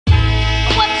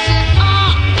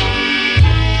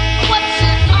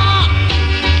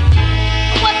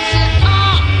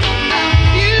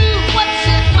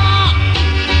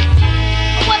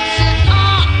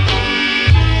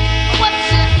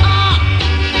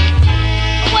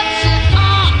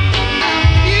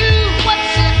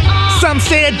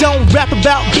that don't rap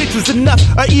about bitches enough,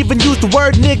 or even use the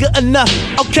word nigga enough.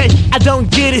 Okay, I don't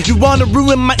get it. You wanna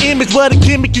ruin my image? What a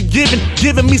gimmick you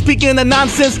giving me speaking of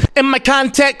nonsense in my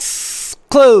context.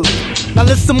 Clue. Now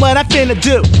listen what I finna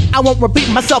do. I won't repeat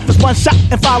myself, it's one shot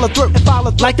and follow through.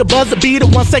 Like a buzzer beater,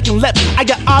 1 second left. I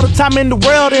got all the time in the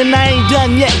world and I ain't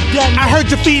done yet. I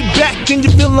heard your feedback and you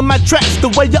feeling my tracks. The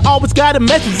way you always got a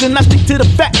message and I stick to the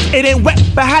fact. It ain't wet,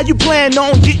 but how you plan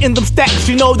on getting them stacks?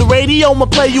 You know the radio will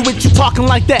play you with you talking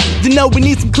like that. You know we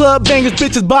need some club bangers,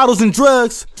 bitches, bottles and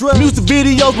drugs. Music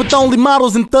videos with only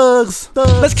models and thugs.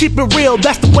 Let's keep it real,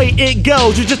 that's the way it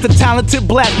goes. You're just a talented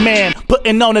black man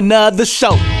putting on another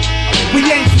show. We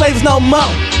ain't slaves no more.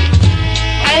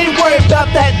 I ain't worried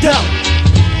about that dough.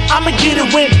 I'ma get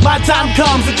it when my time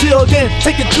comes. Until then,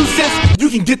 take it 2 cents. You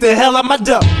can get the hell out my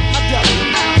dough.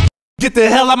 Get the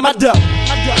hell out my dough.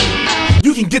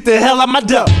 You can get the hell out my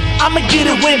dough. I'ma get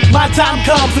it when my time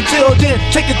comes. Until then,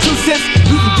 take it 2 cents.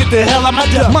 You can get the hell out my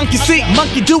dough. Monkey see,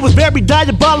 monkey do is very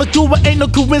diabolical. It ain't no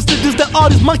coincidence that all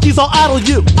these monkeys all idle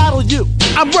you.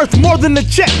 I'm worth more than a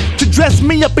check to dress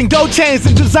me up in gold chains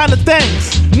and designer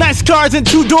things. Nice cars and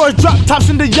 2-door drop tops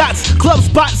in the yachts, club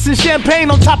spots and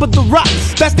champagne on top of the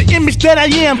rocks. That's the image that I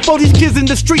am for these kids in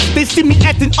the street. They see me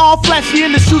acting all flashy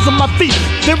in the shoes on my feet.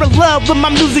 They're in love with my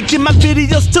music and my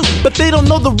videos too, but they don't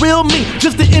know the real me,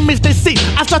 just the image they see.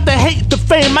 I start to hate the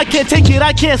fame, I can't take it,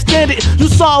 I can't stand it. You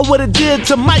saw what it did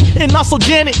to Mike and also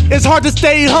Janet. It's hard to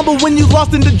stay humble when you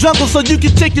lost in the jungle, so you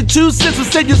can take your 2 cents and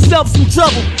save yourself some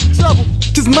trouble.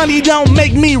 Cause money don't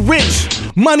make me rich,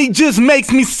 money just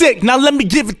makes me sick. Now let me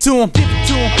give it to him.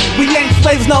 We ain't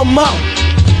slaves no more.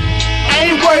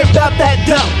 I ain't worried about that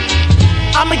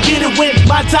dough. I'ma get it when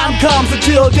my time comes.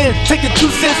 Until then, take the 2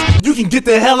 cents. You can get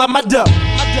the hell out my dough.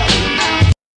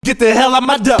 Get the hell out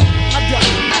my dough.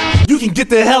 You can get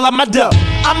the hell out my dough.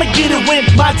 I'ma get it when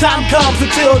my time comes.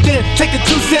 Until then, take the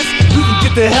 2 cents. You can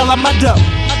get the hell out my dough.